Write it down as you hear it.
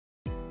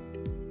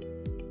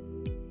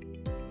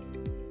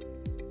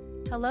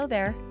Hello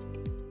there.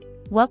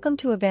 Welcome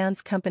to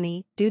Avvanz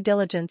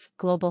CDDGlobal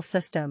Global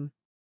System.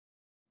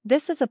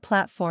 This is a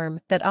platform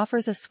that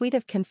offers a suite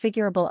of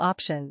configurable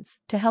options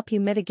to help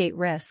you mitigate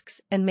risks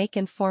and make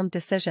informed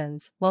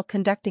decisions while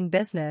conducting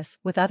business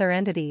with other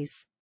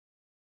entities.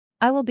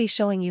 I will be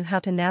showing you how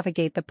to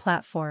navigate the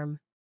platform.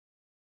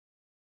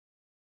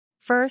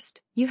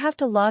 First, you have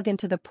to log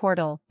into the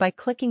portal by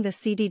clicking the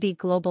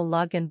CDDGlobal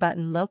login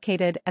button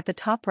located at the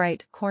top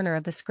right corner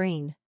of the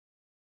screen.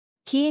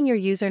 Key in your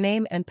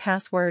username and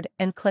password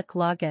and click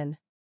Login.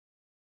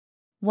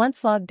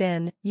 Once logged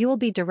in, you will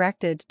be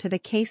directed to the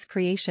case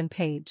creation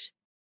page.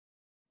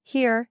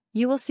 Here,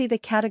 you will see the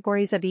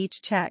categories of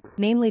each check,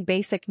 namely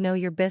Basic Know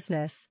Your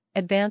Business,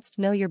 Advanced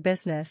Know Your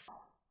Business,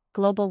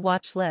 Global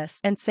Watch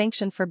List and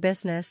Sanction for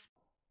Business,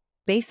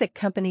 Basic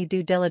Company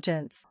Due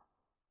Diligence,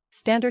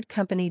 Standard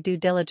Company Due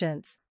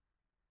Diligence,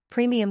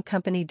 Premium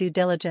Company Due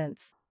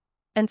Diligence,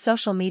 and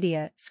Social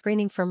Media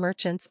Screening for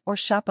Merchants or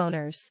Shop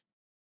Owners.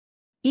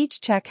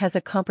 Each check has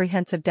a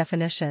comprehensive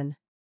definition.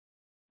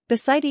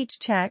 Beside each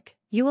check,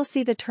 you will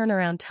see the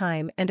turnaround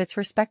time and its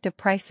respective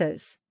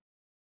prices.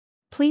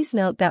 Please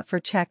note that for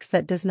checks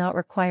that does not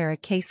require a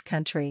case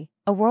country,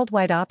 a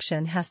worldwide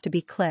option has to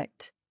be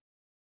clicked.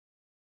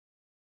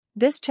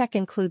 This check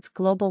includes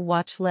Global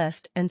Watch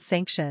List and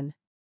Sanction.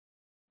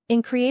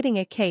 In creating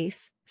a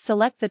case,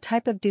 select the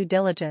type of due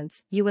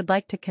diligence you would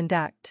like to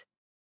conduct.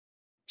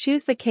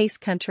 Choose the case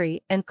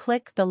country and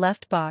click the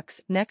left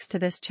box next to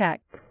this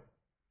check.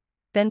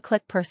 Then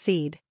click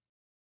Proceed.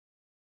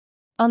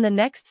 On the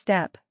next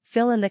step,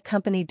 fill in the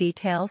company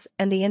details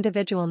and the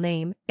individual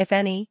name, if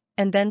any,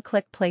 and then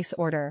click Place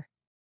Order.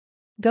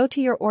 Go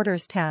to your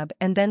Orders tab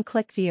and then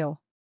click View.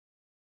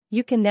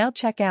 You can now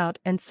check out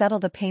and settle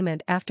the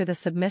payment after the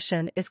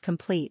submission is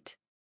complete.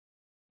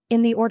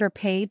 In the order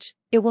page,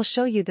 it will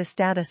show you the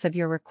status of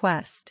your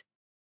request.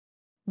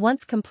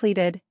 Once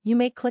completed, you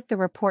may click the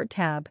Report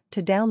tab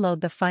to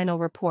download the final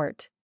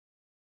report.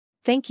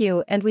 Thank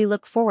you, and we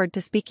look forward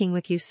to speaking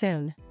with you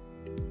soon.